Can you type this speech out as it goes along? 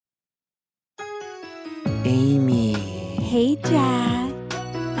Hey, Jack.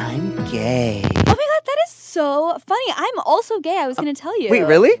 I'm gay. Oh my God, that is so funny. I'm also gay. I was going to tell you. Wait,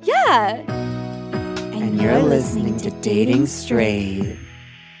 really? Yeah. And you're listening to Dating Straight.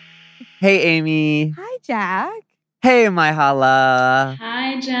 Hey, Amy. Hi, Jack. Hey, Myha'la.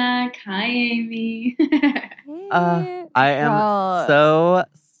 Hi, Jack. Hi, Amy. Hey. I am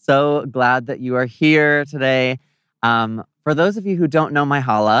so glad that you are here today. For those of you who don't know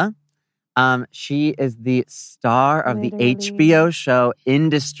Myha'la, she is the star of the HBO show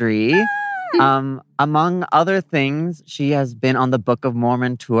Industry. Among other things, she has been on the Book of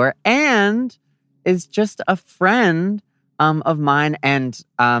Mormon tour and is just a friend of mine and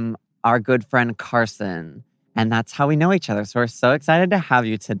our good friend Carson. And that's how we know each other. So we're so excited to have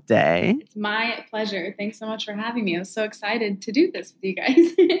you today. It's my pleasure. Thanks so much for having me. I was so excited to do this with you guys.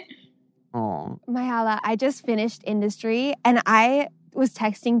 Oh, Myha'la, I just finished Industry and I was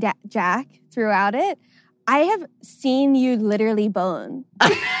texting Jack throughout it. I have seen you literally bone. I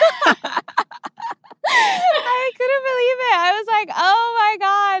couldn't believe it. I was like, oh my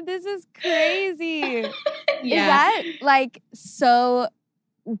God, this is crazy. Yeah. Is that like so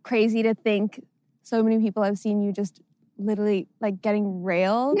crazy to think so many people have seen you just literally like getting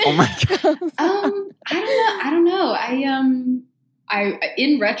railed? oh my God. I don't know. I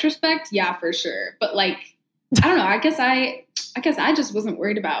in retrospect, yeah, for sure. But like, I don't know. I guess I just wasn't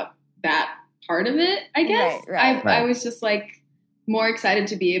worried about that part of it. I guess Right. I was just like more excited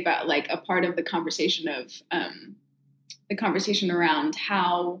to be about like a part of the conversation around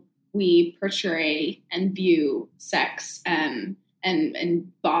how we portray and view sex and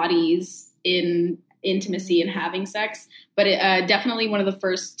bodies in intimacy and having sex. But it, definitely one of the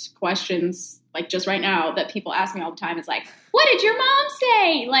first questions, like just right now, that people ask me all the time is like, what did your mom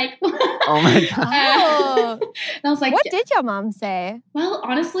say? Like, Oh my God. and I was like, What did your mom say? well,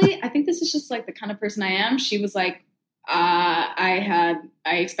 honestly, I think this is just like the kind of person I am. She was like, I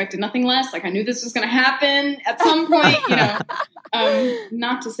expected nothing less. Like I knew this was going to happen at some point, you know,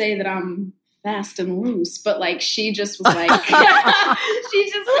 not to say that I'm fast and loose, but like, she just was like,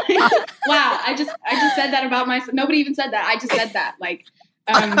 wow, I just said that about myself. Nobody even said that. I just said that. Like,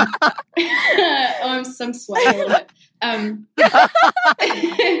 I'm sweating a little bit.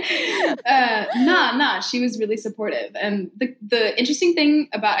 She was really supportive. And the interesting thing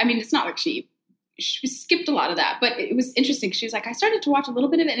about, I mean, it's not like she skipped a lot of that, but it was interesting. She was like, I started to watch a little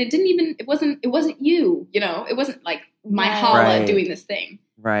bit of it and it wasn't you, you know, it wasn't like Myha'la doing this thing.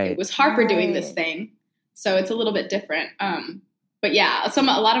 Right. It was Harper doing this thing. So it's a little bit different. But yeah, a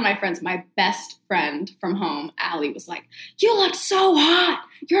lot of my friends, my best friend from home, Allie, was like, you look so hot.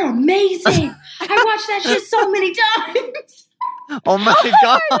 You're amazing. I watched that shit so many times. Oh my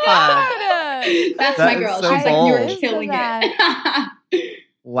God. That's That my is girl. so She's like, you're bold. killing it.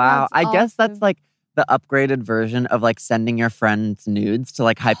 Wow. That's I guess that's awesome. like the upgraded version of like sending your friends nudes to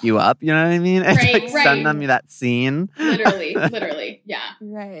like hype you up. You know what I mean? It's Right, like right. send them that scene. Literally. Yeah.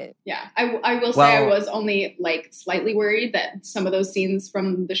 Right. Yeah. I will say I was only like slightly worried that some of those scenes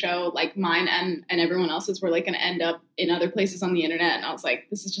from the show, like mine and everyone else's, were like going to end up in other places on the internet. And I was like,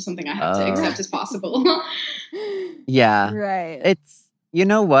 this is just something I have to accept as possible. Yeah. Right. It's, you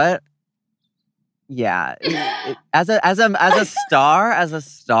know what? Yeah. As a star,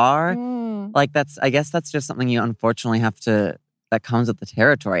 like I guess that's just something you unfortunately that comes with the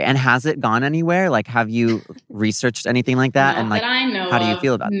territory. And has it gone anywhere? Like, have you researched anything like that? Not And like, that I know how do you of.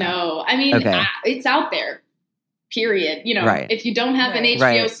 feel about that? No, I mean, Okay. It's out there. Period. You know, Right. if you don't have an Right.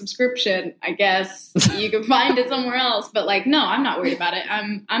 HBO Right. subscription, I guess you can find it somewhere else. But like, no, I'm not worried about it.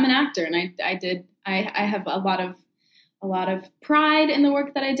 I'm an actor, and I have a lot of pride in the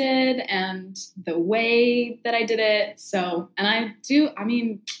work that I did and the way that I did it. So, and I'm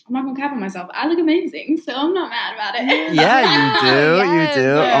not gonna cap on myself. I look amazing, so I'm not mad about it. Yeah, you do. Yes. You do.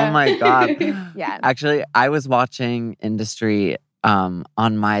 Oh my God. Yeah. Actually, I was watching Industry on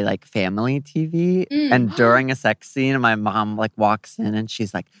my like family TV, and during a sex scene, my mom like walks in and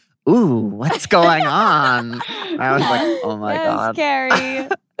she's like, "Ooh, what's going on?" And I was like, "Oh my God." Scary.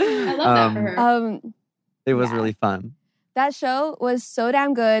 I love that for her. It was Yeah. really fun. That show was so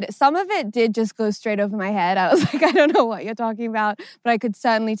damn good. Some of it did just go straight over my head. I was like, I don't know what you're talking about, but I could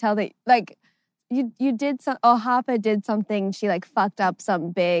certainly tell that, like, you did some. Oh, Harper did something. She like fucked up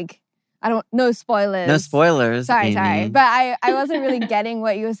some big. No spoilers. No spoilers. Sorry. Amy. But I wasn't really getting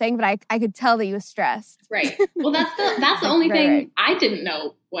what you were saying, but I could tell that you were stressed. Right. Well, that's the only Right, thing. right. I didn't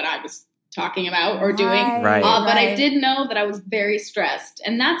know what I was talking about or doing. Right. But I did know that I was very stressed,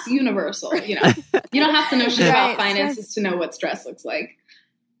 and that's universal. You know, you don't have to know shit about finances to know what stress looks like.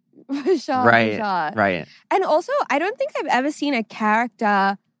 For sure. Right. For sure. Right. And also, I don't think I've ever seen a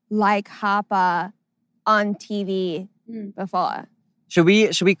character like Harper on TV before. Should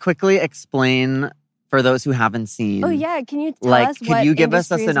we quickly explain for those who haven't seen? Oh yeah, can you tell us what can you give us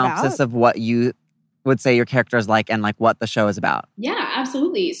a Industry is synopsis about? of what you would say your character is like and like what the show is about? Yeah,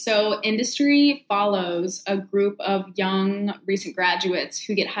 absolutely. So Industry follows a group of young recent graduates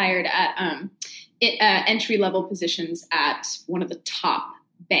who get hired at entry-level positions at one of the top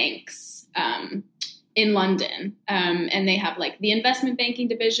banks in London. And they have like the investment banking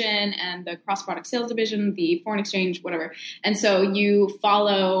division and the cross-product sales division, the foreign exchange, whatever. And so you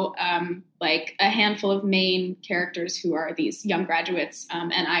follow like a handful of main characters who are these young graduates.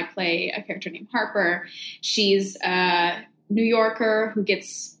 And I play a character named Harper. She's a New Yorker who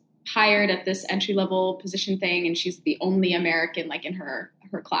gets hired at this entry-level position thing, and she's the only American like in her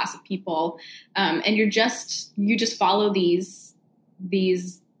class of people. And you just follow these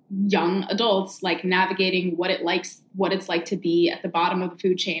young adults like navigating what it's like to be at the bottom of the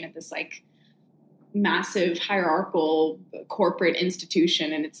food chain at this like massive hierarchical corporate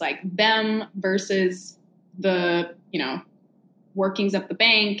institution. And it's like them versus the, workings of the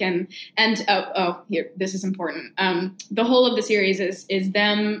bank and here, this is important. The whole of the series is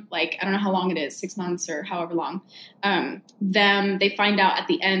them, like, I don't know how long it is, 6 months or however long. They find out at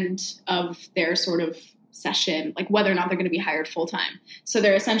the end of their sort of session, like whether or not they're going to be hired full time. So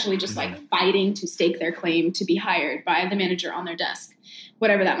they're essentially just like fighting to stake their claim to be hired by the manager on their desk,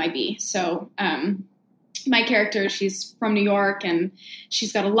 whatever that might be. So my character, she's from New York and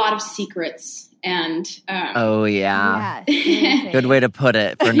she's got a lot of secrets. And oh yeah, Good way to put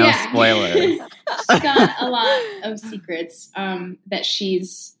it for no spoilers. She's got a lot of secrets that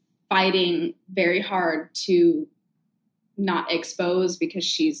she's fighting very hard to not expose because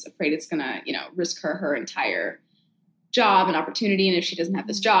she's afraid it's gonna, risk her entire job and opportunity. And if she doesn't have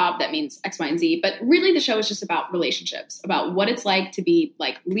this job, that means X, Y, and Z. But really the show is just about relationships, about what it's like to be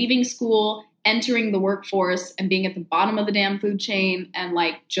like leaving school, entering the workforce and being at the bottom of the damn food chain and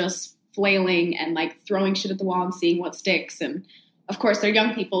like just flailing and like throwing shit at the wall and seeing what sticks. And of course they're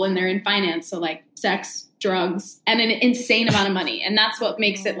young people and they're in finance. So like sex, drugs, and an insane amount of money. And that's what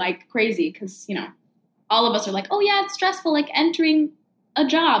makes it like crazy. Cause all of us are like, oh yeah, it's stressful, like entering a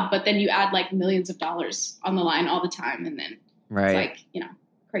job. But then you add like millions of dollars on the line all the time. And then it's like,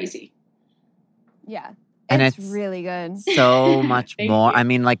 crazy. Yeah. And it's really good. So much more. You. I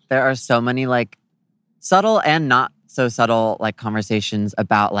mean, like there are so many like subtle and not so subtle like conversations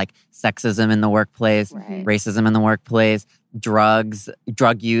about like sexism in the workplace, racism in the workplace, drug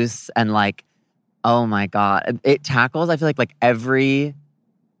use, and like, oh my God. It tackles, I feel like every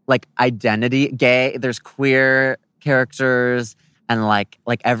like identity, gay, there's queer characters and like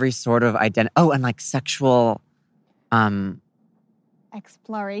every sort of identity. Oh, and like sexual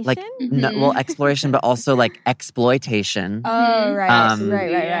exploration. Like exploration, but also like exploitation. Oh, right.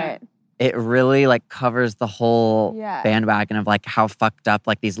 Right. It really like covers the whole bandwagon of like how fucked up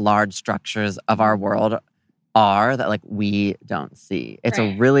like these large structures of our world are that like we don't see. It's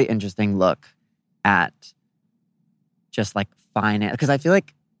a really interesting look at just like finance. Because I feel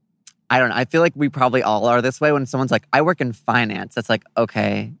like, I don't know, I feel like we probably all are this way when someone's like, I work in finance. It's like,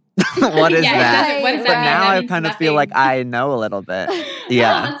 okay, what is that? What does that but mean? now That I kind of nothing. feel like I know a little bit.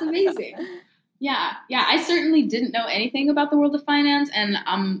 Yeah. Oh, that's amazing. Yeah. I certainly didn't know anything about the world of finance, and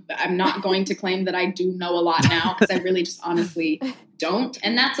I'm not going to claim that I do know a lot now because I really just honestly don't,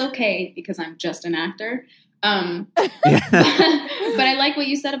 and that's okay because I'm just an actor. But I like what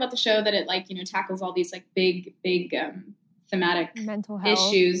you said about the show that it like tackles all these like big thematic mental health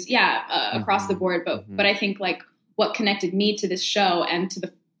issues, across the board. But I think like what connected me to this show and to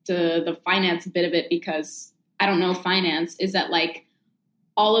the finance bit of it, because I don't know finance, is that like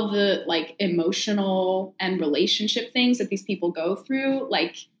all of the like emotional and relationship things that these people go through,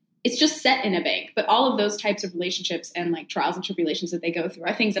 like it's just set in a bank, but all of those types of relationships and like trials and tribulations that they go through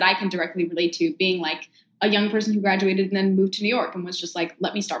are things that I can directly relate to, being like a young person who graduated and then moved to New York and was just like,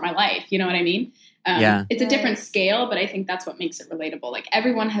 let me start my life. You know what I mean? It's a different scale, but I think that's what makes it relatable. Like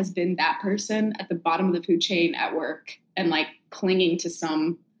everyone has been that person at the bottom of the food chain at work and like clinging to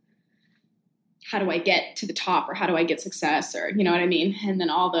some, how do I get to the top, or how do I get success, or you know what I mean? And then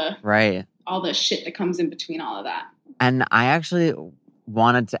all the shit that comes in between all of that. And I actually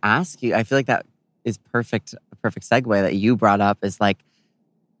wanted to ask you, I feel like that is a perfect segue that you brought up, is like,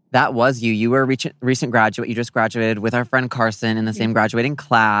 that was you. You were a recent graduate. You just graduated with our friend Carson in the same graduating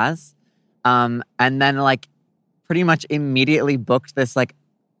class. And then like pretty much immediately booked this like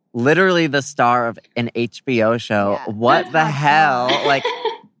literally the star of an HBO show. Yeah, what the hell? Like,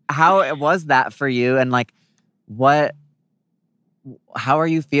 how was that for you? And like, what how are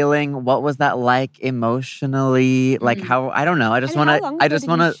you feeling? What was that like emotionally? Like how, I don't know. I just want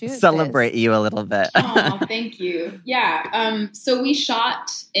to celebrate you a little bit. Oh, thank you. Yeah. So we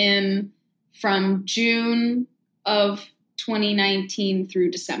shot from June of 2019 through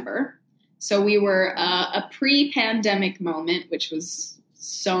December. So we were a pre-pandemic moment, which was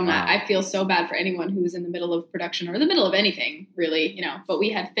so not. I feel so bad for anyone who was in the middle of production or the middle of anything, really, but we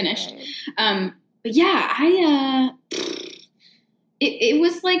had finished. Right. But yeah, it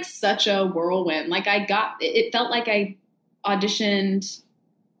was like such a whirlwind. Like it felt like I auditioned,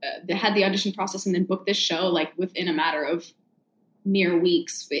 had the audition process and then booked this show like within a matter of mere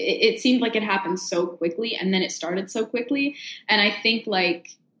weeks. It seemed like it happened so quickly, and then it started so quickly. And I think like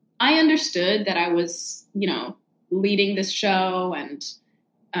I understood that I was, leading this show, and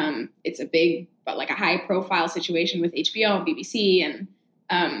it's a big, but like a high profile situation with HBO and BBC.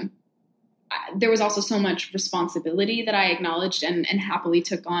 And there was also so much responsibility that I acknowledged and happily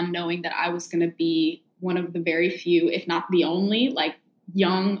took on, knowing that I was going to be one of the very few, if not the only, like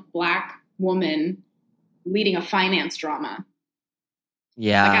young Black woman leading a finance drama.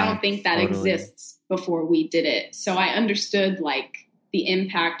 Yeah. Like I don't think that totally exists before we did it. So I understood like the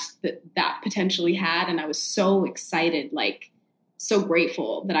impact that potentially had. And I was so excited, like so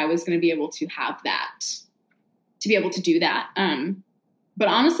grateful that I was going to be able to have that, to be able to do that. But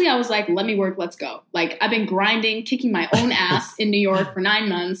honestly, I was like, let me work, let's go. Like I've been grinding, kicking my own ass in New York for 9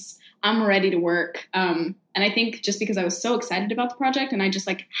 months. I'm ready to work. And I think just because I was so excited about the project and I just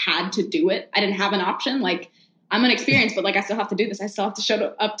like had to do it, I didn't have an option. Like I'm inexperienced, but like I still have to do this. I still have to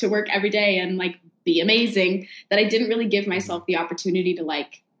show up to work every day and like be amazing, that I didn't really give myself the opportunity to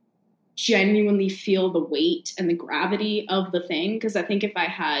like genuinely feel the weight and the gravity of the thing. Because I think if I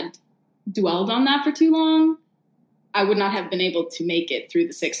had dwelled on that for too long, I would not have been able to make it through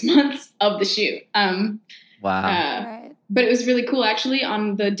the 6 months of the shoot. Wow. Right. But it was really cool, actually.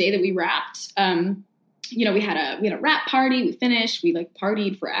 On the day that we wrapped, we had a wrap party. We finished. We like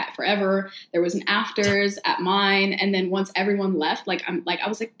partied forever. There was an afters at mine, and then once everyone left, I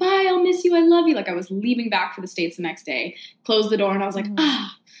was like, bye, I'll miss you, I love you. Like I was leaving back for the States the next day. Closed the door, and I was like,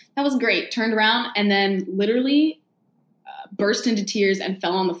 that was great. Turned around, and then literally burst into tears and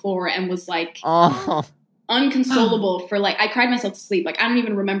fell on the floor and was like, unconsolable for like, I cried myself to sleep. Like I don't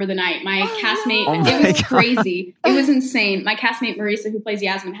even remember the night. My castmate, it was crazy. It was insane. My castmate Marisa, who plays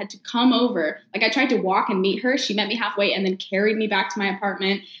Yasmin, had to come over. Like I tried to walk and meet her. She met me halfway and then carried me back to my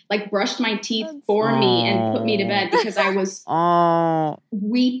apartment, like brushed my teeth for me and put me to bed because I was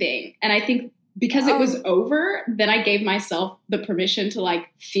weeping. And I think because it was over, then I gave myself the permission to like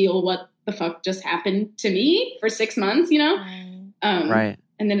feel what the fuck just happened to me for 6 months, Right.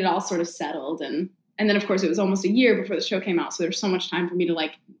 And then it all sort of settled. And then, of course, it was almost a year before the show came out. So there was so much time for me to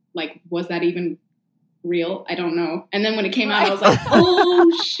like, was that even real? I don't know. And then when it came out, I was like,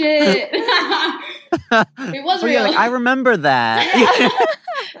 oh, shit. It was real. Like, I remember that.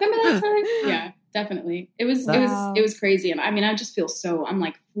 Remember that time? Yeah, definitely. It was crazy. And I mean, I just feel I'm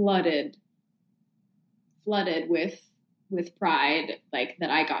like flooded with pride, like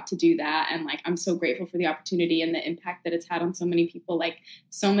that I got to do that. And like, I'm so grateful for the opportunity and the impact that it's had on so many people. Like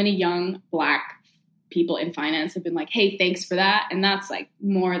so many young Black people in finance have been like, hey, thanks for that. And that's like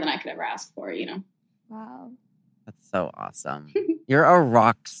more than I could ever ask for, Wow. That's so awesome. You're a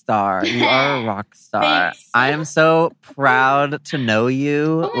rock star. You are a rock star. Thanks. I am so proud to know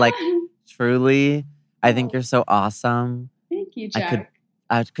you. Oh my like, God. truly, I think you're so awesome. Thank you, Jack.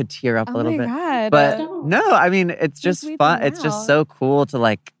 I could tear up a little bit. God. But no, I mean, it's just fun. It's just so cool to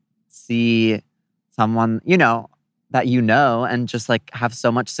like see someone, that and just like have so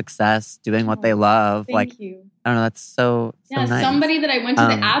much success doing what they love. Thank you. I don't know. That's so nice. Somebody that I went to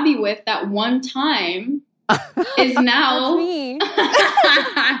the Abbey with that one time is now me.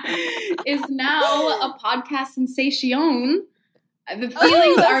 is now a podcast sensation. The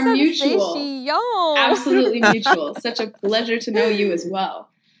feelings are mutual. Absolutely mutual. Such a pleasure to know you as well.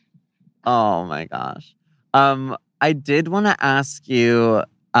 Oh my gosh. I did want to ask you,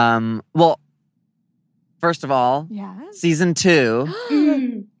 first of all, season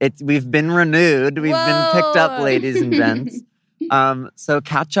 2, we've been renewed. We've been picked up, ladies and gents. So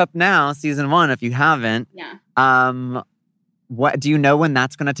catch up now, season 1, if you haven't. Yeah. What do you know when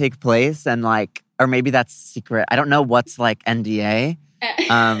that's going to take place? And like, or maybe that's secret. I don't know what's like NDA.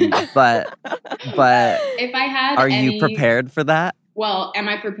 But if I had, are you prepared for that? Well, am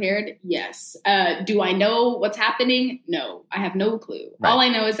I prepared? Yes. Do I know what's happening? No, I have no clue. Right. All I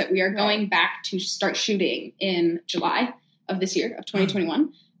know is that we are going back to start shooting in July of this year, of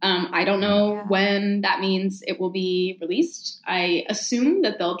 2021. I don't know when that means it will be released. I assume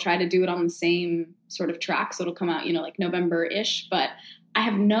that they'll try to do it on the same sort of track. So it'll come out, like November-ish. But I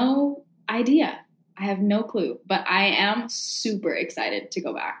have no idea. I have no clue. But I am super excited to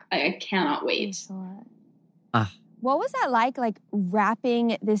go back. I cannot wait. What was that like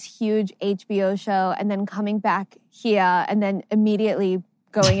wrapping this huge HBO show and then coming back here and then immediately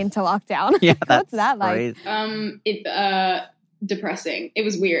going into lockdown? Yeah, what's that like? Depressing. It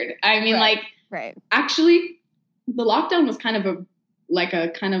was weird. I mean, right. Actually, the lockdown was kind of a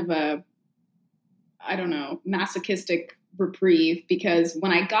I don't know, masochistic reprieve, because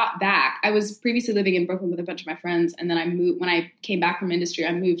when I got back, I was previously living in Brooklyn with a bunch of my friends, and then when I came back from industry,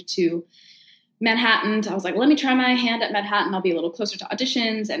 I moved to Manhattan. I was like, let me try my hand at Manhattan. I'll be a little closer to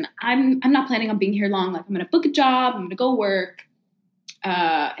auditions, and I'm not planning on being here long. Like, I'm going to book a job. I'm going to go work.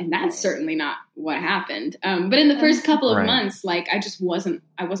 And that's certainly not what happened. But in the first couple of months, I wasn't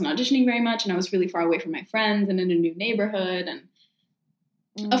auditioning very much, and I was really far away from my friends and in a new neighborhood.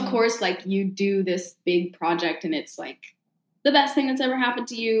 And of course, you do this big project, and it's the best thing that's ever happened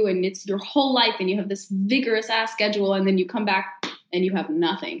to you, and it's your whole life, and you have this vigorous ass schedule, and then you come back and you have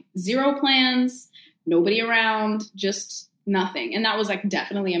nothing, 0 plans, nobody around, just nothing. And that was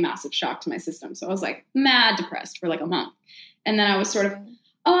definitely a massive shock to my system. So I was mad depressed for a month. And then I was sort of,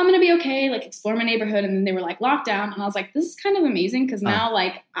 I'm going to be okay, explore my neighborhood. And then they were lockdown. And I was this is kind of amazing, because now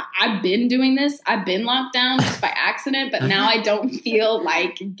I've been doing this. I've been locked down just by accident. But now I don't feel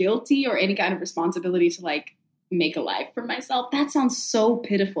guilty or any kind of responsibility to make a life for myself. That sounds so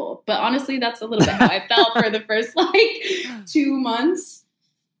pitiful. But honestly, that's a little bit how I felt for the first 2 months.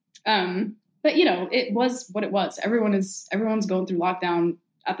 But it was what it was. Everyone's going through lockdown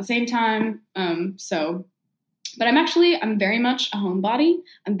at the same time. But I'm very much a homebody.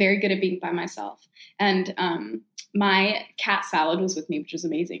 I'm very good at being by myself. And my cat Salad was with me, which was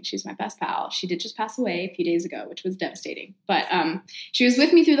amazing. She's my best pal. She did just pass away a few days ago, which was devastating. But she was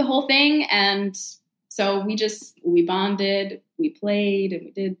with me through the whole thing. And so we bonded, we played, and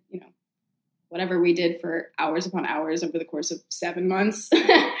we did, whatever we did for hours upon hours over the course of 7 months.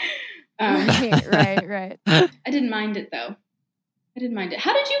 Right. I didn't mind it, though. I didn't mind it.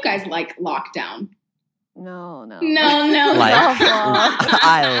 How did you guys like lockdown? No. I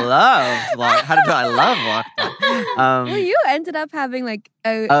love lockdown. Well, you ended up having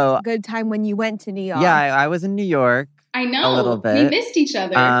a good time when you went to New York. Yeah, I was in New York. I know. A little bit. We missed each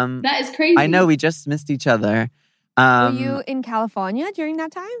other. That is crazy. I know, we just missed each other. Were you in California during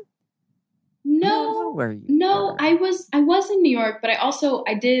that time? No. Where you no, were. I was in New York, but I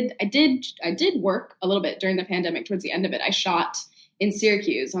did work a little bit during the pandemic. Towards the end of it, I shot in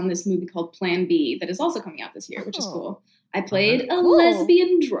Syracuse on this movie called Plan B that is also coming out this year, which is cool. I played a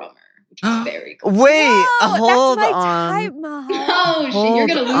lesbian drummer, which was very cool. Wait, Whoa, hold that's my on. type, Myha'la. Oh, you're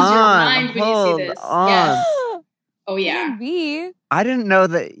gonna lose your mind when you see this. Yes. Oh yeah. Maybe. I didn't know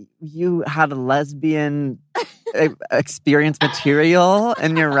that you had a lesbian experience material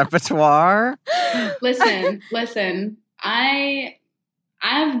in your repertoire. Listen. I've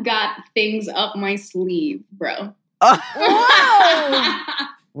got things up my sleeve, bro. Whoa!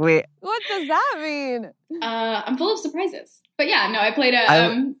 Wait. What does that mean? I'm full of surprises. But yeah, no, I played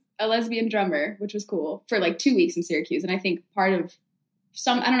a lesbian drummer, which was cool, for 2 weeks in Syracuse. And I think part of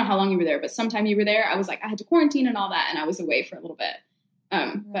I don't know how long you were there, but sometime you were there, I was I had to quarantine and all that, and I was away for a little bit.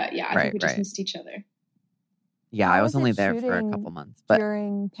 But yeah, I think we just missed each other. Yeah, I was only there for a couple months. But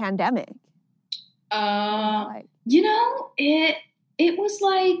during pandemic. It was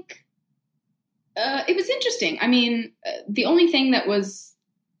it was interesting. I mean, the only thing that was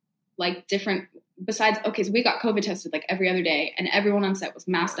different besides, so we got COVID tested every other day, and everyone on set was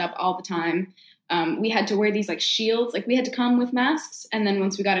masked up all the time. We had to wear these shields. We had to come with masks. And then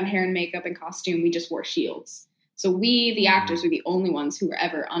once we got in hair and makeup and costume, we just wore shields. So we, the actors, were the only ones who were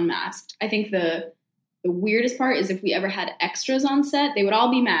ever unmasked. I think the weirdest part is if we ever had extras on set, they would all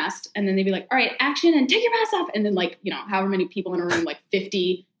be masked. And then they'd be all right, action, and take your mask off. And then however many people in a room,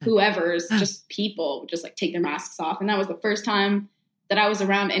 50 whoever's, just people would just take their masks off. And that was the first time that I was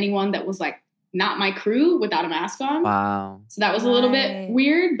around anyone that was not my crew without a mask on. Wow. So that was a little bit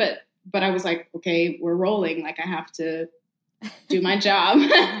weird, but I was okay, we're rolling. I have to do my job. I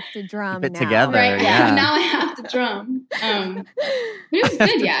have to drum Keep it now. together. Right, yeah. Now I have to drum. But it was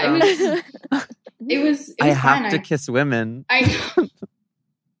good, yeah. It was I fun. have to kiss women.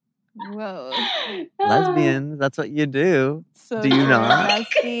 Whoa. Lesbians, that's what you do. So do you not?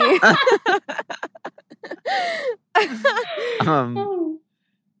 nasty.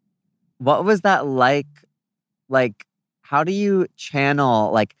 What was that like? How do you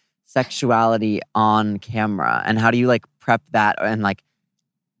channel sexuality on camera, and how do you prep that and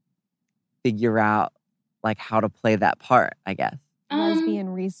figure out how to play that part, I guess? lesbian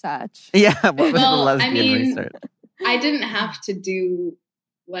research? Yeah, what was the Well, I lesbian mean, research? I didn't have to do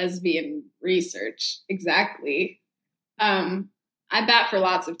lesbian research exactly. I bat for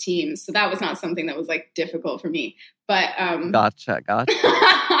lots of teams, so that was not something that was like difficult for me. But Gotcha.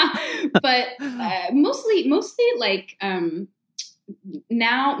 but mostly like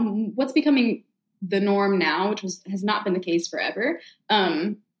now what's becoming the norm now, which has not been the case forever.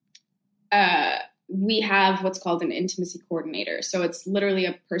 We have what's called an intimacy coordinator. So it's literally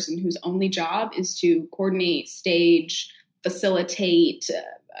a person whose only job is to coordinate, stage, facilitate,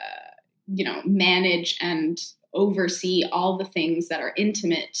 manage and oversee all the things that are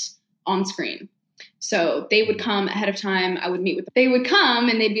intimate on screen. So they would come ahead of time. I would meet with them. They would come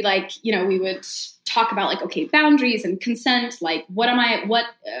and they'd be like, we would talk about like, okay, boundaries and consent. Like, what am I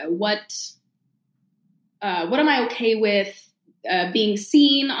okay with being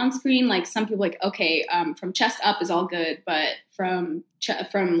seen on screen? Like some people like, okay, from chest up is all good, but from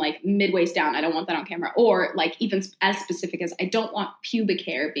like mid waist down, I don't want that on camera. Or like even as specific as I don't want pubic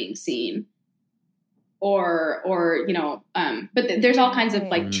hair being seen. Or but there's all kinds of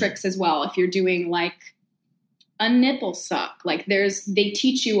like tricks as well. If you're doing like a nipple suck, like they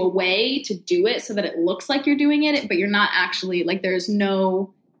teach you a way to do it so that it looks like you're doing it, but you're not actually, like, there's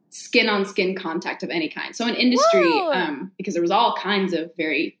no skin on skin contact of any kind. So in industry, because there was all kinds of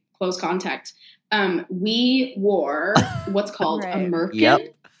very close contact, we wore what's called a merkin.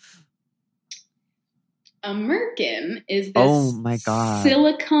 Yep. A merkin is this God.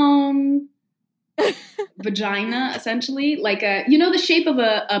 silicone vagina, essentially, like the shape of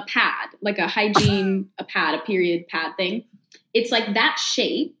a pad, like a hygiene, a period pad thing. It's like that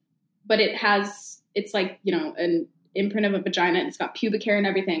shape, but it's like, an imprint of a vagina, and it's got pubic hair and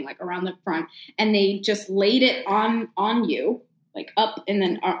everything like around the front. And they just laid it on you, like up and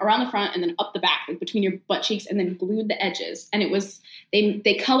then around the front and then up the back, like between your butt cheeks, and then glued the edges. And it was,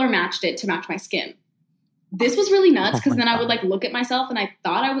 they color matched it to match my skin. This was really nuts because then I would like look at myself and I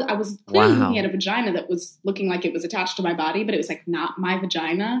thought I was clearly looking at a vagina that was looking like it was attached to my body, but it was like not my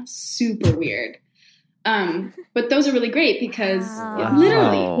vagina. Super weird. But those are really great because that's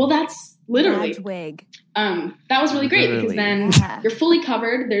literally wig. That was really great because then you're fully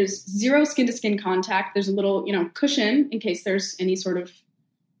covered. There's zero skin to skin contact. There's a little, cushion in case there's any sort of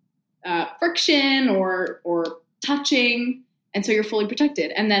friction or touching. And so you're fully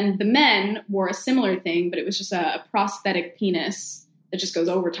protected. And then the men wore a similar thing, but it was just a prosthetic penis that just goes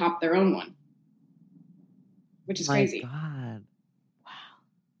over top their own one, which is crazy. God.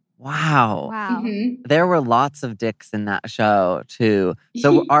 Wow. Mm-hmm. There were lots of dicks in that show too.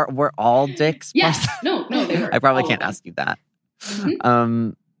 So were all dicks? Yes. No, they were. I probably can't ask you that.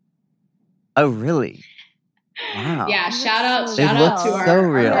 Mm-hmm. Oh, really? Wow. Yeah. Shout out to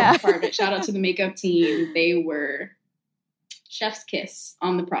real. our department. Shout out to the makeup team. They were chef's kiss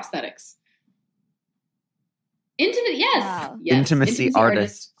on the prosthetics. Yes. Wow. Yes. Intimacy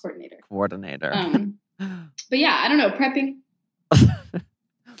artist coordinator. But yeah, I don't know. Prepping.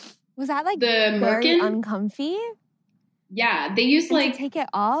 Was that like the very merkin? Uncomfy? Yeah, they used like to take it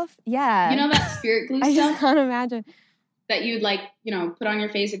off. Yeah, that spirit glue I stuff. just can't imagine that you'd like put on your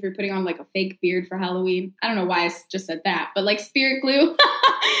face if you're putting on like a fake beard for Halloween. I don't know why I just said that, but like spirit glue,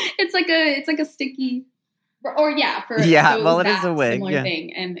 it's like a sticky. Or it is a wig. Similar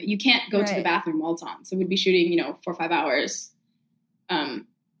thing, and you can't go to the bathroom while it's on. So we'd be shooting 4 or 5 hours. And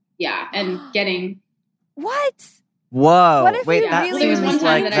getting what? Whoa! What if wait, that really seems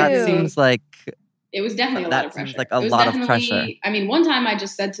like it was definitely a lot of pressure. Seems like a lot of pressure. I mean, one time I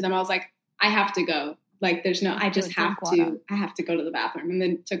just said to them, I was like, I have to go. Like, there's no, I just have to. I have to go to the bathroom, and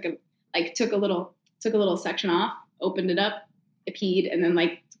then took a little section off, opened it up, I peed, and then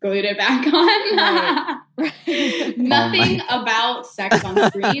like glued it back on. Right. Nothing about sex on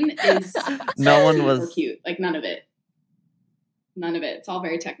screen is super cute. Like none of it. It's all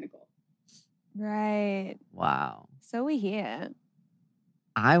very technical. Right. Wow. So we hear.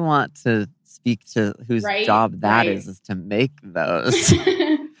 I want to speak to whose job that is to make those.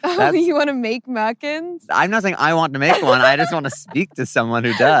 You want to make merkins? I'm not saying I want to make one. I just want to speak to someone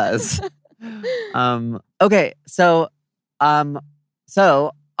who does. Okay, so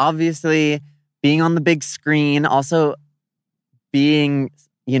obviously being on the big screen, also being,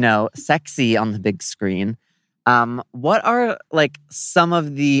 sexy on the big screen. What are like some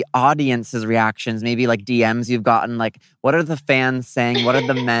of the audience's reactions? Maybe like DMs you've gotten. Like, what are the fans saying? What are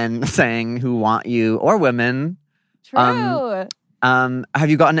the men saying who want you, or women? True. Have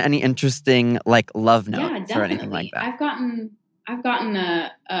you gotten any interesting like love notes or anything like that? I've gotten I've gotten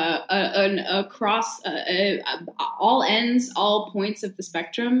across all ends, all points of the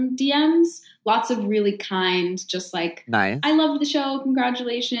spectrum DMs. Lots of really kind, just like, nice. I loved the show,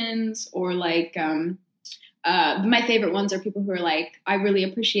 congratulations. Or like, my favorite ones are people who are like, I really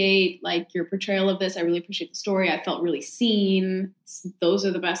appreciate like your portrayal of this. I really appreciate the story. I felt really seen. Those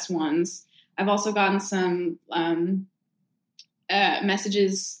are the best ones. I've also gotten some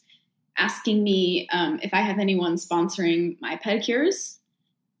messages asking me if I have anyone sponsoring my pedicures.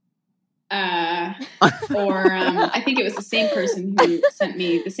 Or I think it was the same person who sent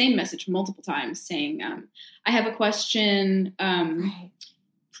me the same message multiple times saying, I have a question.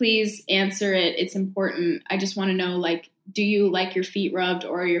 Please answer it. It's important. I just want to know, like, do you like your feet rubbed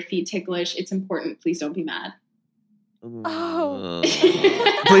or are your feet ticklish? It's important. Please don't be mad. Oh.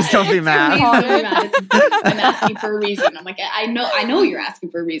 Please don't be mad. Please don't be mad. I'm asking for a reason. I'm like, I know you're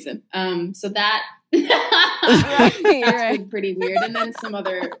asking for a reason. So that that's pretty weird. And then some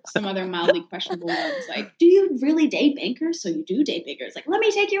other mildly questionable ones, like, do you really date bankers? So you do date bankers. Like, let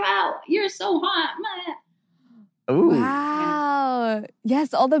me take you out. You're so hot. Ooh. Wow.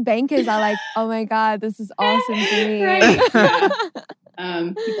 Yes, all the bankers are like, oh my God, this is awesome to me. Right. Yeah.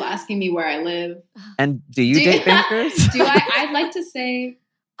 People asking me where I live. And do you date bankers? I'd like to say,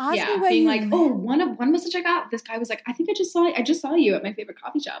 being like, live. oh, one message I got, this guy was like, I think I just saw you at my favorite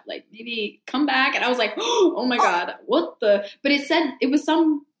coffee shop. Like, maybe come back. And I was like, oh my God, what the? But it said it was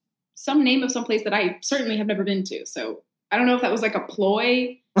some name of some place that I certainly have never been to. So I don't know if that was like a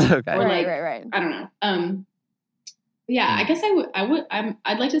ploy. Okay. Or Right. I don't know. Yeah, I guess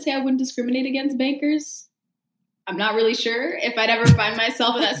I'd like to say I wouldn't discriminate against bankers. I'm not really sure if I'd ever find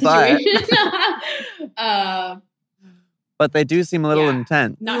myself in that situation. But they do seem a little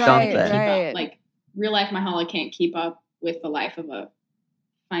intense, not don't sure they? keep up. Like, real life Myha'la can't keep up with the life of a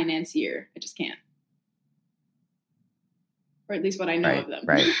financier. I just can't. Or at least what I know of them.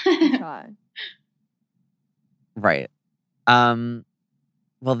 Right. God. Right. Well,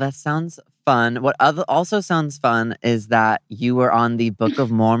 that sounds fun. What also sounds fun is that you were on the Book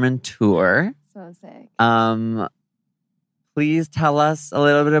of Mormon tour. So sick. Please tell us a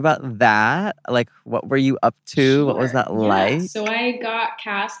little bit about that. Like, what were you up to? Sure. What was that like? So I got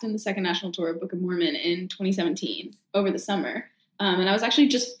cast in the second national tour of Book of Mormon in 2017 over the summer. And I was actually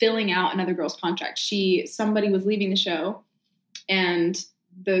just filling out another girl's contract. Somebody was leaving the show, and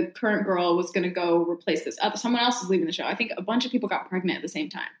the current girl was going to go replace this. Someone else was leaving the show. I think a bunch of people got pregnant at the same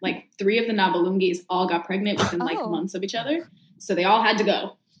time. Like 3 of the Nabalungis all got pregnant within like months of each other. So they all had to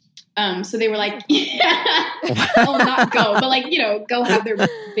go. So they were like, oh, not go, but like, go have their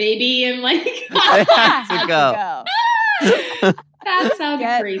baby and like, had to go. That sounded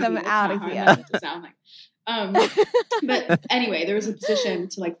Get crazy. them That's out not of how I here. meant it to sound like. But anyway, there was a position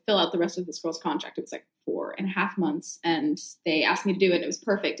to like fill out the rest of this girl's contract. It was like 4.5 months, and they asked me to do it. It was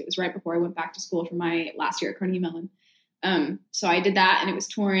perfect. It was right before I went back to school for my last year at Carnegie Mellon. So I did that, and it was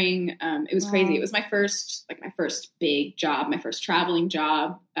touring. It was crazy. It was my first big job, my first traveling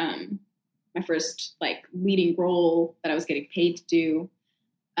job, my first like leading role that I was getting paid to do.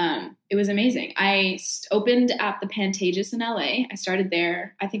 It was amazing. I opened at the Pantages in LA. I started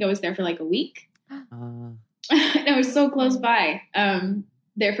there. I think I was there for like a week. I was so close by,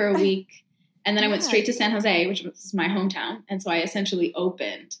 there for a week. And then I went straight to San Jose, which was my hometown. And so I essentially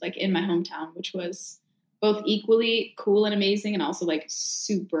opened like in my hometown, which was both equally cool and amazing and also like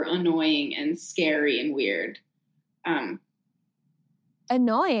super annoying and scary and weird.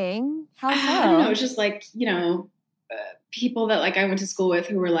 Annoying? How so? I don't know. It was just like, people that like I went to school with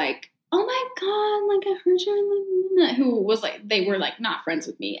who were like, oh my God, like I heard you're who was like, they were like not friends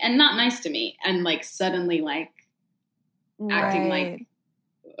with me and not nice to me. And like suddenly like acting like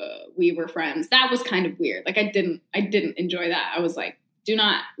we were friends. That was kind of weird. Like I didn't enjoy that. I was like, do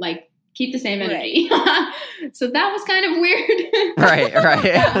not like keep the same energy. Right. So that was kind of weird. Right.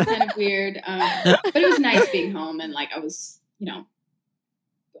 That was kind of weird. But it was nice being home, and like I was,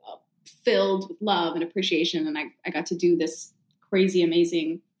 filled with love and appreciation. And I got to do this crazy,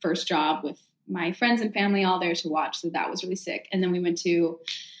 amazing first job with my friends and family all there to watch. So that was really sick. And then we went to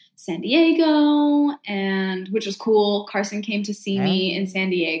San Diego, which was cool. Carson came to see me in San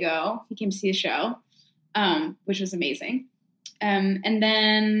Diego. He came to see the show, which was amazing. And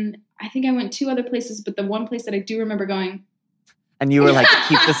then I think I went 2 other places, but the one place that I do remember going. And you were like,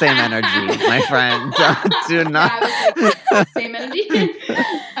 keep the same energy, my friend. Do not. Yeah, I was like, same energy.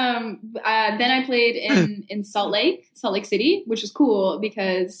 Then I played in Salt Lake City, which was cool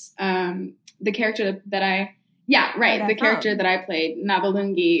because the character that I played,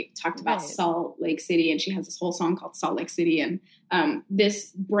 Nabalungi, talked about Salt Lake City, and she has this whole song called Salt Lake City. And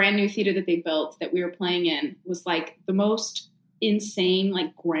this brand new theater that they built that we were playing in was like the most insane,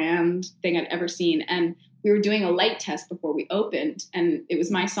 like grand thing I'd ever seen. And we were doing a light test before we opened, and it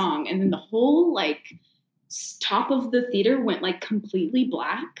was my song. And then the whole like top of the theater went like completely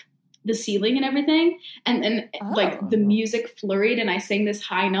black, the ceiling and everything. And then like the music flurried and I sang this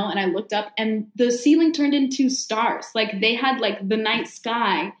high note and I looked up and the ceiling turned into stars. Like they had like the night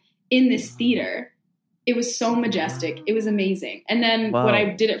sky in this theater. It was so majestic. It was amazing. And then when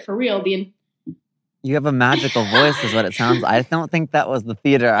I did it for real, you have a magical voice is what it sounds like. I don't think that was the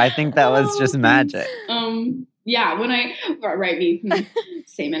theater. I think that was just magic. Yeah, when I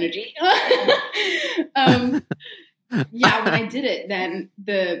same energy. Yeah, when I did it, then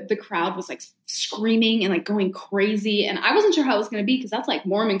the crowd was like screaming and like going crazy, and I wasn't sure how it was going to be because that's like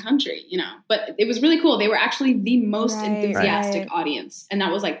Mormon country, you know. But it was really cool. They were actually the most enthusiastic audience, and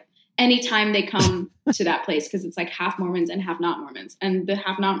that was like anytime they come to that place because it's like half Mormons and half not Mormons, and the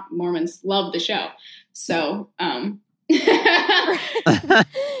half not Mormons love the show. So, what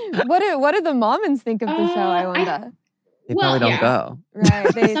do the Mormons think of the show? I wonder. They probably don't go.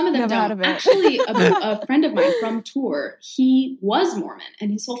 Right. Some of them don't. Actually, a friend of mine from tour, he was Mormon,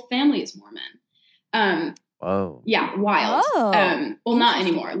 and his whole family is Mormon. Whoa. Yeah, wild. Well, not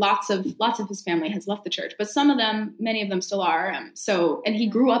anymore. Lots of his family has left the church, but some of them, many of them still are. And he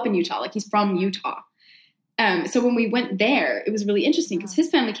grew up in Utah, like he's from Utah. So when we went there, it was really interesting because his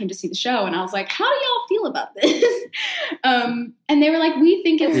family came to see the show, and I was like, "How do y'all feel about this?" And they were like, "We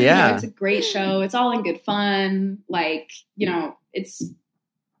think it's it's a great show. It's all in good fun. Like, you know, it's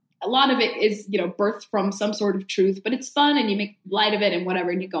a lot of it is birthed from some sort of truth, but it's fun, and you make light of it and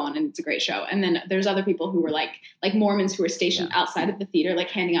whatever, and you go on, and it's a great show." And then there's other people who were like Mormons who were stationed outside of the theater, like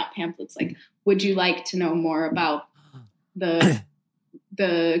handing out pamphlets, like, "Would you like to know more about the?"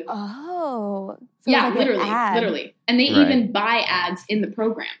 Like literally. And they even buy ads in the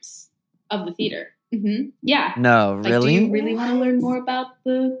programs of the theater. Mm-hmm. Yeah. No, like, really? Do you really want to learn more about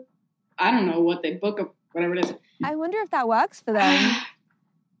I don't know what they book or whatever it is. I wonder if that works for them.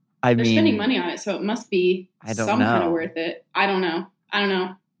 They're spending money on it, so it must be kind of worth it. I don't know.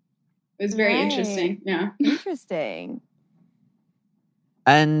 It was very interesting. Yeah. Interesting.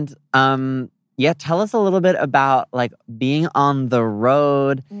 And tell us a little bit about like being on the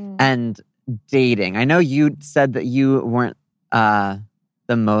road and dating. I know you said that you weren't the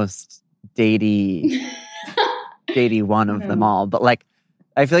most datey one of them all, but like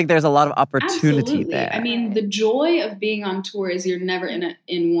I feel like there's a lot of opportunity there. I mean, the joy of being on tour is you're never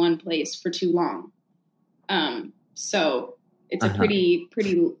in one place for too long. So it's a pretty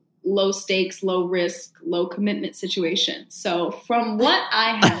low stakes, low risk, low commitment situation. So from what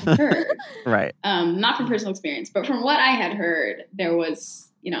I had heard, right. Not from personal experience, but from what I had heard, there was,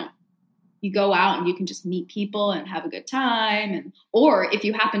 you go out and you can just meet people and have a good time. Or if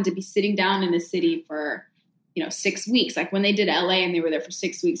you happen to be sitting down in a city for, 6 weeks, like when they did LA and they were there for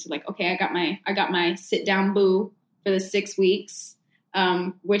 6 weeks, they're like, okay, I got my sit down boo for the 6 weeks.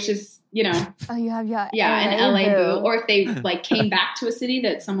 Which is, oh, you have an LA boo. Or if they like came back to a city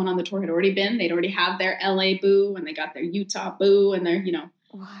that someone on the tour had already been, they'd already have their LA boo and they got their Utah boo and their,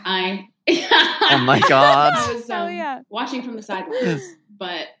 oh my God. I was watching from the sidelines,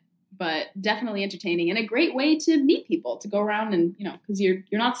 but definitely entertaining and a great way to meet people, to go around and, because you're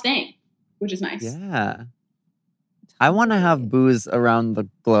not staying, which is nice. Yeah. I want to have booze around the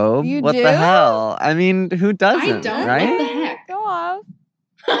globe. You what do? the hell? I mean, who doesn't? I don't. Right? What the heck? Go off.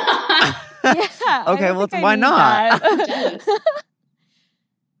 Okay, well, why not? I'm jealous.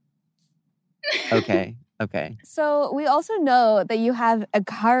 Okay. So we also know that you have a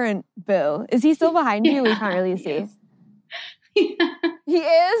current boo. Is he still behind you? We can't really see. Yeah. He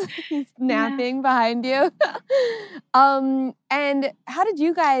is? He's napping behind you. And how did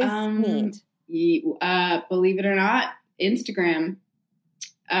you guys meet? Believe it or not, Instagram.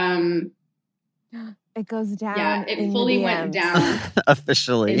 It goes down. Yeah, it fully went down.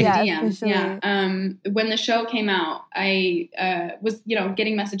 Officially. In the DMs. Officially. Yeah. When the show came out, I was,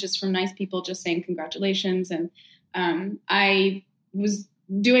 getting messages from nice people just saying congratulations. And I was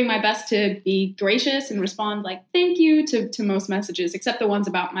doing my best to be gracious and respond like, thank you to most messages, except the ones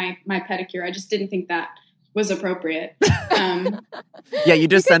about my pedicure. I just didn't think that was appropriate. Yeah, you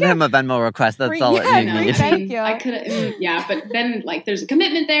just send him a Venmo request. That's all it needs. Thank you. I could, but then like there's a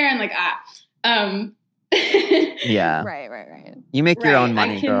commitment there and like, yeah. Right. You make your own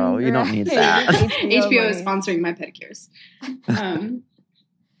money, girl. You don't need that. HBO is sponsoring my pedicures.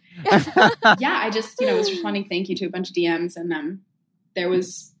 Yeah, I just, was responding thank you to a bunch of DMs, and there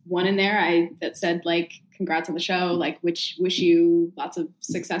was one in there that said like, congrats on the show, like wish you lots of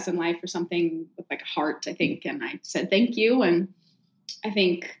success in life or something with like a heart, I think. And I said thank you. And I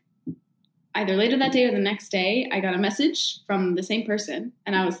think either later that day or the next day, I got a message from the same person.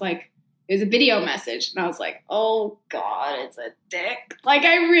 And I was like, it was a video message. And I was like, oh God, it's a dick. Like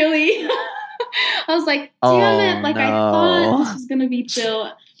I really, I was like, damn it. Like I thought this was going to be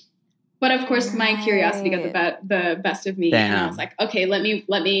chill. But of course, my curiosity got the best of me. Damn. And I was like, okay, let me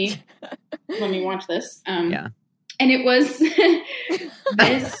watch this. Yeah. And it was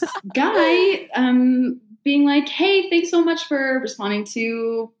this guy being like, hey, thanks so much for responding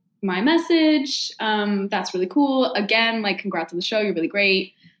to my message. That's really cool. Again, like, congrats on the show. You're really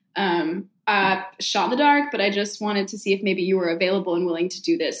great. Shot in the dark, but I just wanted to see if maybe you were available and willing to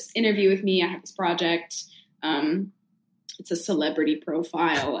do this interview with me. I have this project. It's a celebrity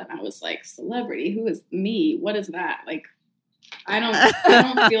profile. And I was like, celebrity? Who is me? What is that? Like, I don't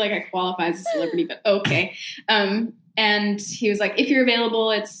feel like I qualify as a celebrity, but okay. And he was like, if you're available,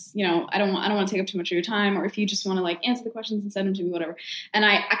 it's, you know, I don't want to take up too much of your time, or if you just want to like answer the questions and send them to me, whatever. And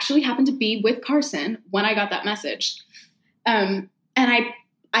I actually happened to be with Carson when I got that message. And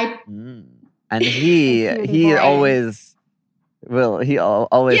he always will. He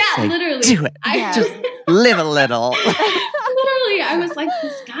always say, literally, do it. Just live a little. Literally, I was like,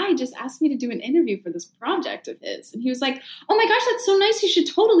 this guy just asked me to do an interview for this project of his, and he was like, "Oh my gosh, that's so nice! You should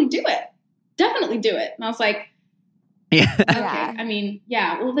totally do it. Definitely do it." And I was like, "Yeah, okay. I mean,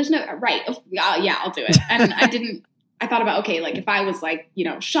 yeah. Well, there's no right. Yeah, I'll do it." And I thought about, okay, like if I was like, you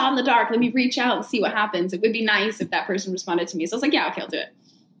know, shot in the dark, let me reach out and see what happens. It would be nice if that person responded to me. So I was like, yeah, okay, I'll do it.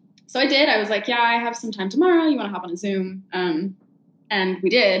 So I did. I was like, yeah, I have some time tomorrow. You want to hop on a Zoom? And we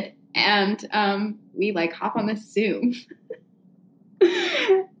did. And we like hop on this Zoom.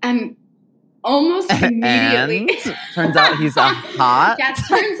 And almost immediately. And turns out he's a hot. Yeah, it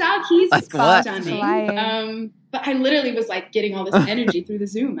turns out he's like stunning. But I literally was like getting all this energy through the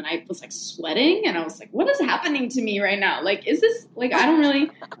Zoom, and I was like sweating, and I was like, what is happening to me right now? Like, is this like, I don't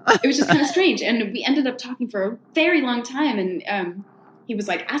really, it was just kind of strange. And we ended up talking for a very long time. And he was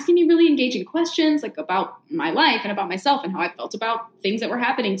like asking me really engaging questions, like about my life and about myself and how I felt about things that were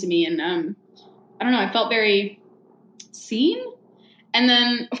happening to me. And I don't know, I felt very seen. And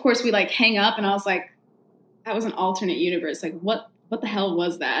then of course we like hang up, and I was like, that was an alternate universe. Like what the hell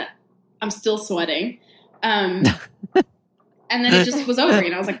was that? I'm still sweating. And then it just was over,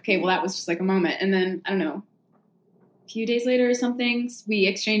 and I was like, okay, well that was just like a moment. And then I don't know, a few days later or something, we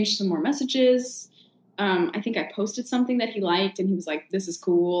exchanged some more messages. I think I posted something that he liked, and he was like, this is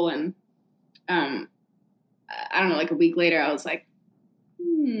cool. And I don't know, like a week later I was like,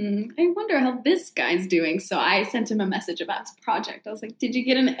 I wonder how this guy's doing. So I sent him a message about his project. I was like, did you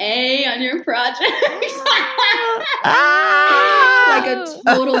get an A on your project? Like a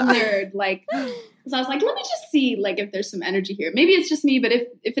total nerd. Like, so I was like, let me just see like if there's some energy here. Maybe it's just me, but if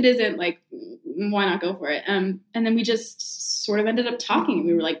it isn't, like, why not go for it? And then we just sort of ended up talking.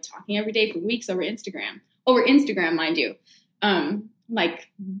 We were like talking every day for weeks over Instagram, mind you. Like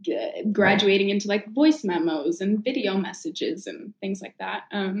graduating into like voice memos and video messages and things like that.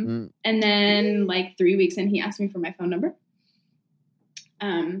 And then like 3 weeks in, he asked me for my phone number.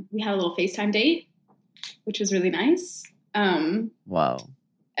 We had a little FaceTime date, which was really nice. Wow.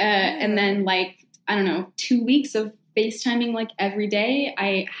 And then like, I don't know, 2 weeks of FaceTiming like every day,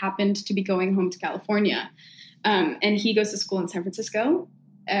 I happened to be going home to California. And he goes to school in San Francisco.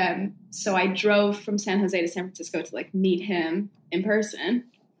 So I drove from San Jose to San Francisco to like meet him in person,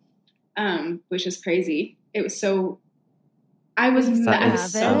 which is crazy. It was so, I was so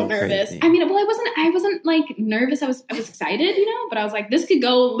nervous. Crazy. I mean, well, I wasn't like nervous. I was excited, you know, but I was like, this could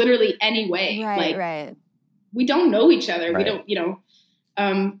go literally any way. Right. We don't know each other. Right. We don't, you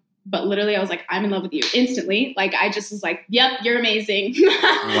know, but literally I was like, I'm in love with you instantly. Like, I just was like, yep, you're amazing.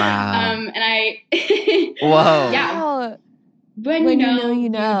 Wow. And I, whoa. Yeah. Wow. When you know, you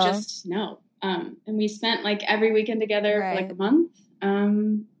just know. And we spent like every weekend together for like a month.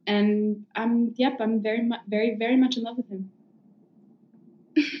 And I'm very, very much in love with him.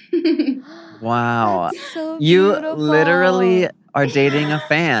 Wow. That's so You beautiful. literally are dating a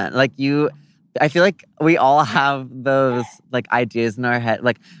fan. Like I feel like we all have those like ideas in our head.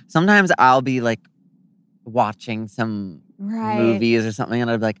 Like sometimes I'll be like watching some movies or something, and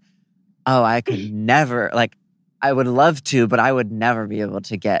I'd be like, oh, I could never, like, I would love to, but I would never be able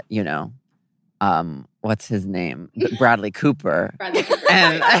to get, you know, what's his name? Bradley Cooper.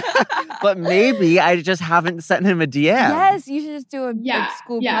 And but maybe I just haven't sent him a DM. Yes, you should just do a big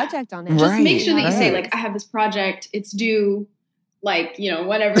school project on it. Just make sure that you say, like, I have this project, it's due, like, you know,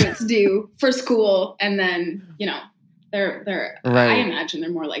 whatever it's due for school. And then, you know, they're I imagine they're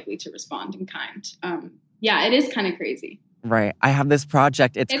more likely to respond in kind. Yeah, it is kind of crazy. Right. I have this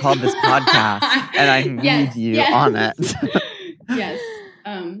project. It's called this podcast, and I need you on it. Yes.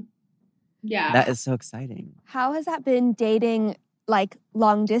 Yeah. That is so exciting. How has that been dating like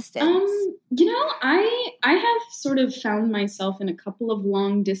long distance? I have sort of found myself in a couple of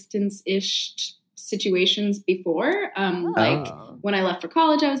long distance-ish situations before. Like when I left for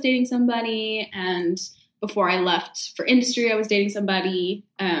college, I was dating somebody, and before I left for industry, I was dating somebody.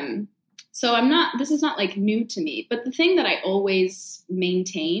 So this is not like new to me, but the thing that I always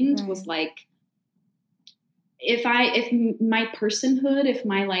maintained was like, if my personhood, if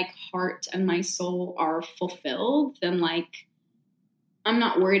my like heart and my soul are fulfilled, then like, I'm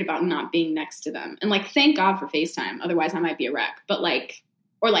not worried about not being next to them. And like, thank God for FaceTime. Otherwise I might be a wreck, but like,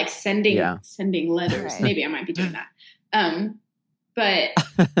 or like sending letters. Right. Maybe I might be doing that. But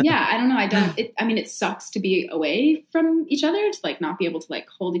yeah, I don't know. It sucks to be away from each other, to like not be able to like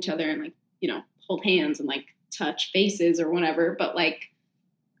hold each other and like, hold hands and like touch faces or whatever. But like,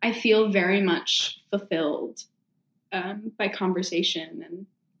 I feel very much fulfilled by conversation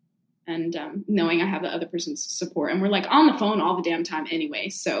and knowing I have the other person's support. And we're like on the phone all the damn time anyway.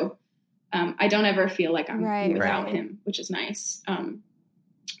 So I don't ever feel like I'm without him, which is nice.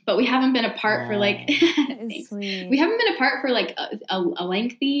 But we haven't been apart for like, we haven't been apart for like a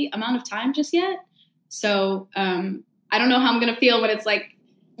lengthy amount of time just yet. So I don't know how I'm going to feel when it's like,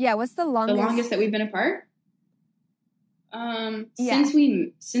 what's the longest? The longest that we've been apart? Since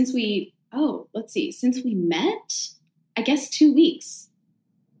we met, I guess 2 weeks.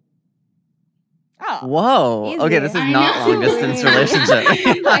 Oh, whoa. Easy. Okay, this is not long distance relationship.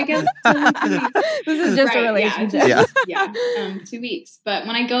 I guess 2 weeks. This is just a relationship. Yeah. 2 weeks. But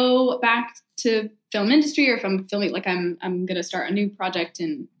when I go back to film industry, or if I'm filming, like I'm going to start a new project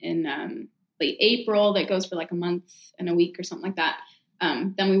in late April that goes for like a month and a week or something like that.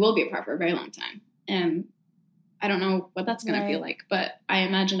 Then we will be apart for a very long time. And I don't know what that's going to feel like, but I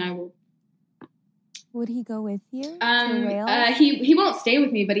imagine I will. Would he go with you to Wales? He won't stay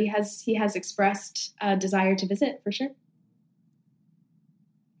with me, but he has expressed a desire to visit for sure.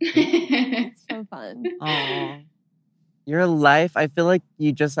 It's so fun. Aww. Your life, I feel like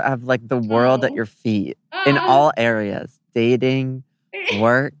you just have like the world at your feet in all areas. Dating,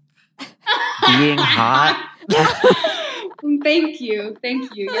 work, being hot. Thank you.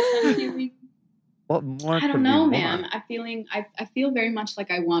 Yes, I'm feeling. What more? I don't know, man. I feel very much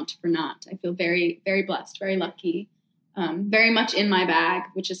like I want for not. I feel very, very blessed, very lucky, very much in my bag,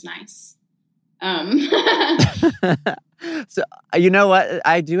 which is nice. So you know what?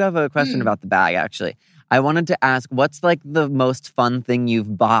 I do have a question about the bag. Actually, I wanted to ask, what's like the most fun thing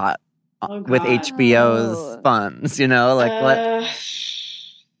you've bought with HBO's funds? Like what?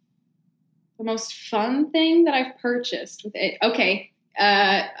 The most fun thing that I've purchased with it. Okay.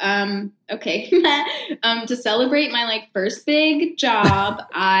 To celebrate my like first big job,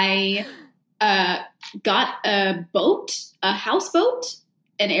 I got a houseboat,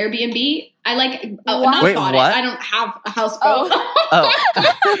 an Airbnb. I like not Wait, bought what? it. I don't have a houseboat. Oh.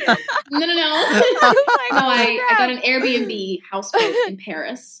 No. I got an Airbnb houseboat in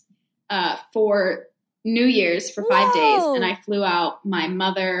Paris for New Year's for 5 days, and I flew out my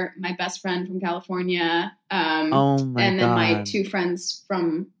mother, my best friend from California, and then my three friends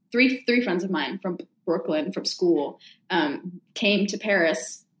of mine from Brooklyn from school came to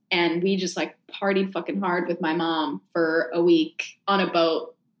Paris, and we just like partied fucking hard with my mom for a week on a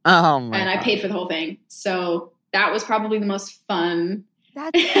boat. And I paid for the whole thing, so that was probably the most fun.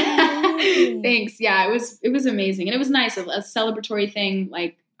 That's amazing. Thanks. Yeah, it was amazing, and it was nice, a celebratory thing.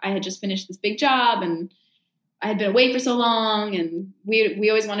 Like, I had just finished this big job, and I had been away for so long, and we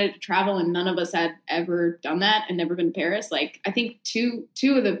always wanted to travel, and none of us had ever done that and never been to Paris. Like, I think three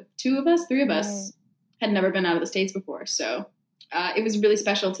of us had never been out of the States before. So it was really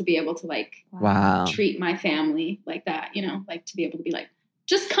special to be able to like treat my family like that, like to be able to be like,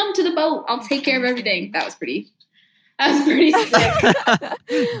 just come to the boat. I'll take care of everything. That was pretty sick.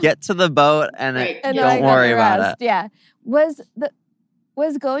 Get to the boat and don't worry about it. Yeah.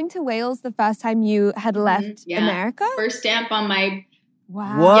 Was going to Wales the first time you had left America? First stamp on my...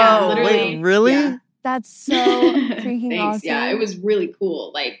 Wow. Whoa, yeah, literally. Wait, really? Yeah. That's so freaking awesome. Yeah, it was really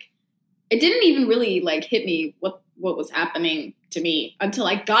cool. Like, it didn't even really like hit me what was happening to me until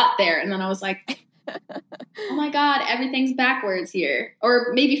I got there. And then I was like, oh my God, everything's backwards here.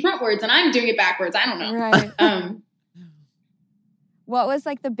 Or maybe frontwards, and I'm doing it backwards. I don't know. Right. What was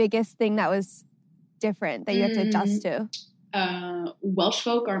like the biggest thing that was different that you had to adjust to? Welsh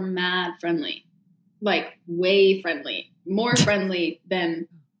folk are mad friendly, like way friendly, more friendly than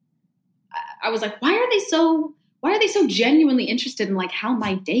I was like, why are they so genuinely interested in like how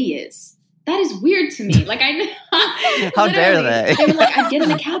my day is? that is weird to me. Like, How dare they? They were like, I'd get in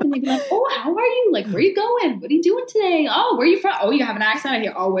the cab and they'd be like, oh, how are you? Like, where are you going? What are you doing today? Oh, where are you from? Oh, you have an accent. I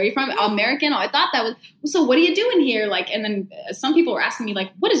hear, oh, where are you from? American. Oh, I thought that was, so what are you doing here? Like, and then some people were asking me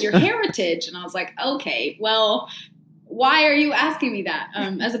like, what is your heritage? And I was like, okay, well, why are you asking me that?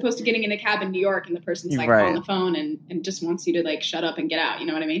 As opposed to getting in a cab in New York and the person's like on the phone and just wants you to like shut up and get out. You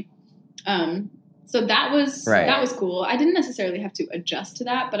know what I mean? So that was cool. I didn't necessarily have to adjust to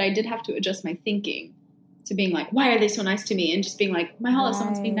that, but I did have to adjust my thinking to being like, why are they so nice to me? And just being like, Myha'la,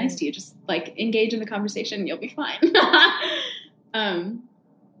 someone's being nice to you. Just like engage in the conversation and you'll be fine.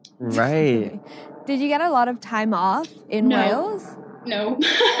 Right. Did you get a lot of time off in Wales? No.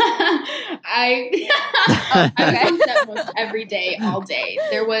 I was on set almost every day, all day.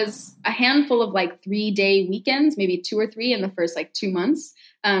 There was a handful of like 3-day weekends, maybe 2 or 3 in the first like 2 months.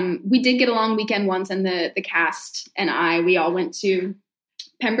 We did get a long weekend once, and the cast and we all went to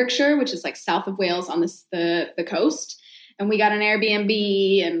Pembrokeshire, which is like south of Wales on the coast. And we got an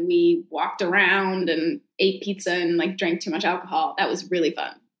Airbnb and we walked around and ate pizza and like drank too much alcohol. That was really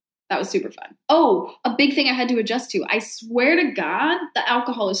fun. That was super fun. Oh, a big thing I had to adjust to. I swear to God, the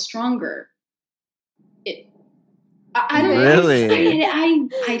alcohol is stronger. I don't really? know.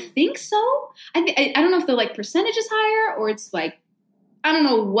 I think so. I don't know if the like percentage is higher or it's like, I don't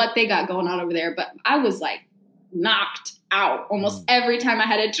know what they got going on over there, but I was like knocked out almost every time I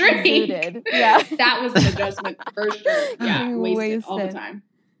had a drink. Booted. Yeah. That was an adjustment for sure. Yeah, wasted all the time.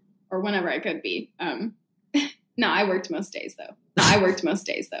 Or whenever I could be. No, I worked most days though.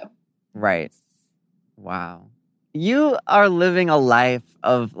 Right. Wow. You are living a life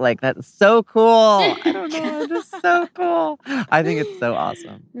of like, that's so cool. I don't know. It's just so cool. I think it's so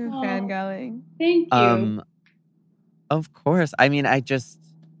awesome. You're fangirling. Thank you. Of course. I mean, I just,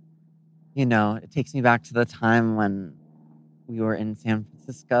 it takes me back to the time when we were in San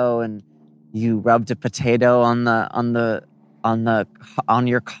Francisco and you rubbed a potato on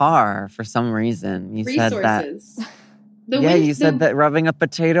your car for some reason. You said that. You said that rubbing a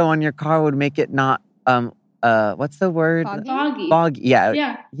potato on your car would make it not what's the word? Foggy.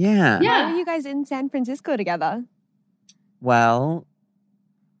 Yeah. Why were you guys in San Francisco together? Well,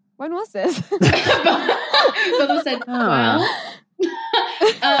 when was this? Both said, well.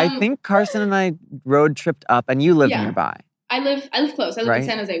 I think Carson and I road tripped up, and you live nearby. I live close. I live in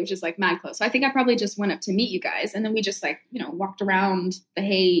San Jose, which is like mad close. So I think I probably just went up to meet you guys, and then we just like walked around the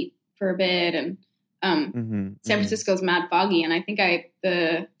Haight for a bit, and San Francisco's mad foggy, and I think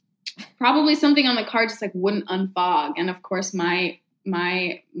probably something on the car just like wouldn't unfog, and of course my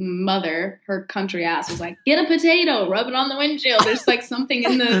mother, her country ass, was like, get a potato, rub it on the windshield. There's like something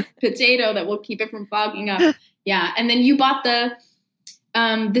in the potato that will keep it from fogging up. Yeah, and then you bought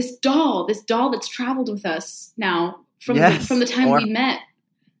this doll that's traveled with us now from the time we met.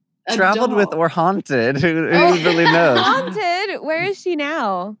 Traveled with or haunted? Who really knows? Haunted. Where is she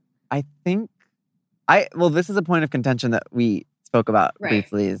now? I think this is a point of contention that we spoke about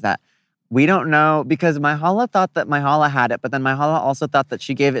briefly, is that we don't know, because Myha'la thought that Myha'la had it, but then Myha'la also thought that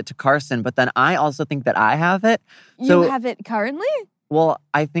she gave it to Carson, but then I also think that I have it. You have it currently? Well,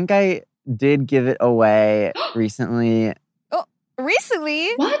 I think I did give it away recently. Oh,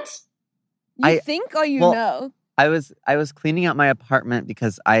 recently? What? You think or know? I was cleaning out my apartment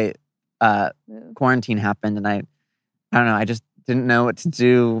because quarantine happened, and I don't know, I just didn't know what to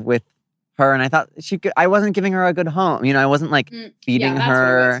do with her, and I thought I wasn't giving her a good home. I wasn't like feeding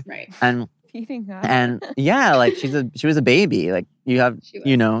her and feeding her. And like she was a baby. Like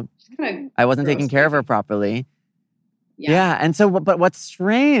I wasn't taking care of her properly. Yeah. And so, but what's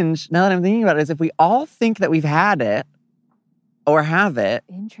strange now that I'm thinking about it is if we all think that we've had it or have it.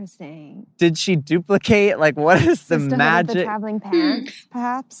 Interesting. Did she duplicate? Like, what is the magic? The traveling pants,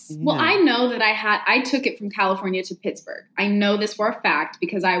 perhaps? Well, I know that I took it from California to Pittsburgh. I know this for a fact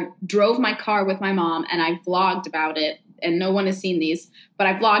because I drove my car with my mom and I vlogged about it. And no one has seen these, but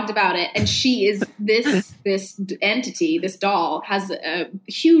I vlogged about it. And she is this entity, this doll, has a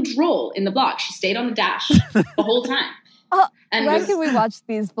huge role in the vlog. She stayed on the dash the whole time. And when can we watch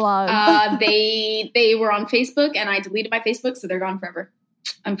these vlogs? They were on Facebook, and I deleted my Facebook, so they're gone forever,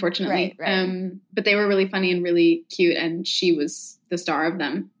 unfortunately. Right. But they were really funny and really cute, and she was the star of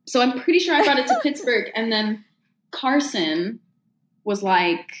them. So I'm pretty sure I brought it to Pittsburgh, and then Carson was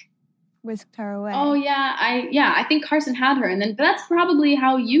like, whisked her away. Oh yeah, I think Carson had her, and then that's probably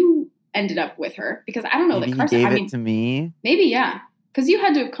how you ended up with her, because I don't know that Carson gave it to me. Maybe because you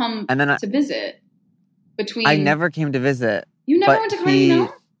had to have come to visit. I never came to visit. You never went to Carson?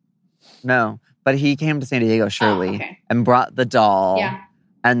 No, but he came to San Diego, surely, and brought the doll. Yeah.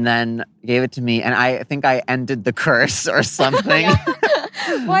 And then gave it to me, and I think I ended the curse or something.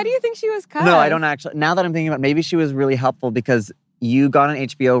 Why do you think she was cursed? No, I don't actually. Now that I'm thinking about it, maybe she was really helpful because you got an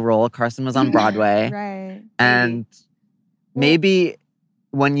HBO role. Carson was on Broadway. Right. And maybe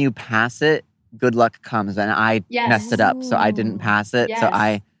when you pass it, good luck comes. And I messed it up, so I didn't pass it. So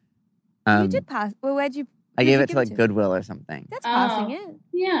I... you did pass. Well, I gave it to like Goodwill or something. That's passing it.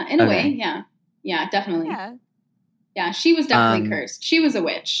 Yeah, in a way, yeah. Yeah, definitely. Yeah, she was definitely cursed. She was a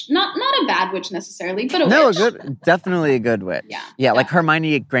witch. Not a bad witch necessarily, but a witch. Definitely a good witch. Yeah, like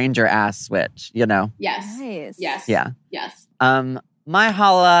Hermione Granger-ass witch, you know? Yes. Nice. Yes. Yeah. Yes.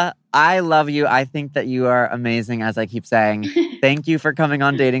 Myha'la, I love you. I think that you are amazing, as I keep saying. Thank you for coming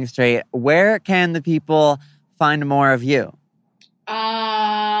on Dating Straight. Where can the people find more of you?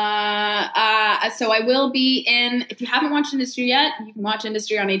 So I will be in, if you haven't watched Industry yet, you can watch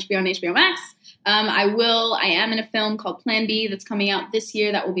Industry on HBO and HBO Max. I am in a film called Plan B that's coming out this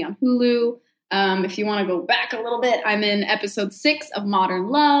year that will be on Hulu. If you want to go back a little bit, I'm in episode 6 of Modern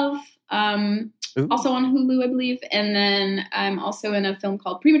Love, also on Hulu, I believe. And then I'm also in a film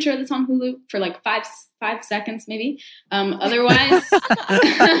called Premature that's on Hulu for like 5 seconds maybe. Otherwise, you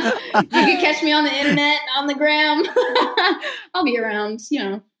can catch me on the internet, on the gram. I'll be around,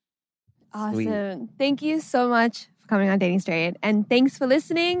 Awesome. Sweet. Thank you so much for coming on Dating Straight. And thanks for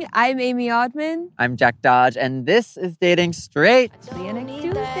listening. I'm Amy Oddman. I'm Jack Dodge, and this is Dating Straight. See you next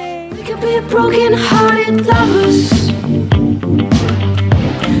Tuesday. We could be broken-hearted lovers.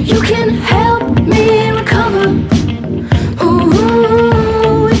 You can help me recover.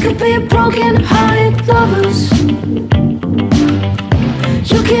 Ooh, we could be broken-hearted lovers.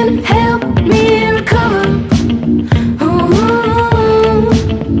 You can help me